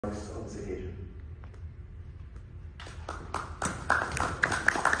on this occasion.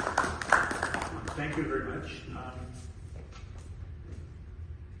 Thank you very much.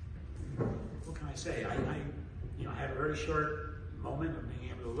 What can I say? I had a very short moment of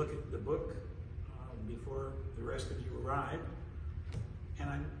being able to look at the book before the rest of you arrived, and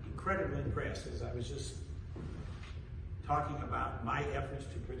I'm incredibly impressed. As I was just talking about my efforts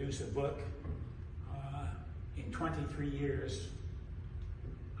to produce a book, in 23 years,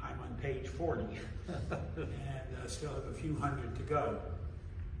 I'm on page 40, and still have a few hundred to go.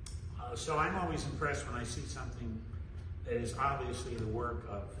 So I'm always impressed when I see something that is obviously the work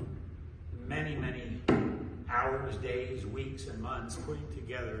of many, many hours, days, weeks, and months putting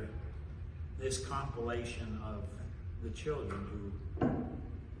together this compilation of the children who,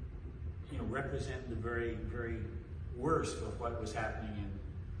 represent the very, very worst of what was happening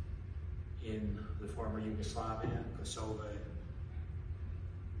in the former Yugoslavia, Kosovo,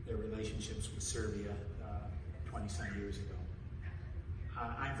 their relationships with Serbia 20-some years ago.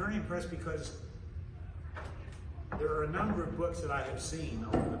 I'm very impressed because there are a number of books that I have seen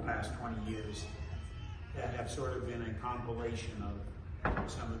over the past 20 years that have sort of been a compilation of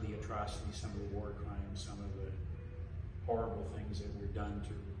some of the atrocities, some of the war crimes, some of the horrible things that were done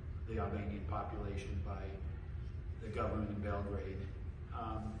to the Albanian population by the government in Belgrade.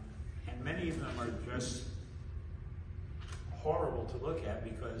 And many of them are just horrible to look at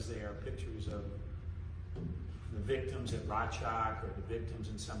because they are pictures of the victims at Rachak or the victims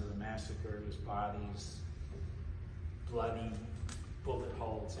in some of the massacres, bodies, bloody bullet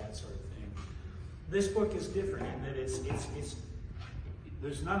holes, that sort of thing. This book is different in that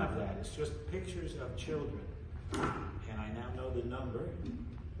there's none of that. It's just pictures of children. And I now know the number.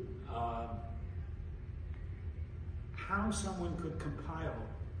 How someone could compile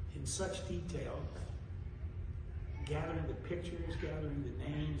in such detail, gathering the pictures, gathering the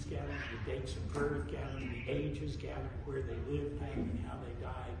names, gathering the dates of birth, gathering the ages, gathering where they lived and how they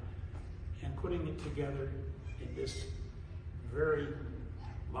died, and putting it together in this very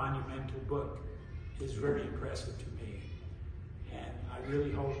monumental book is very impressive to me. And I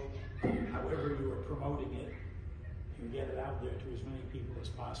really hope, however you are promoting it, you get it out there to as many people as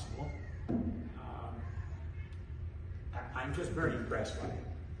possible. I'm just very impressed by it.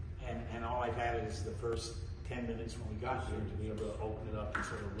 And all I've had is the first 10 minutes when we got here to be able to open it up and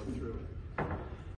sort of look through it.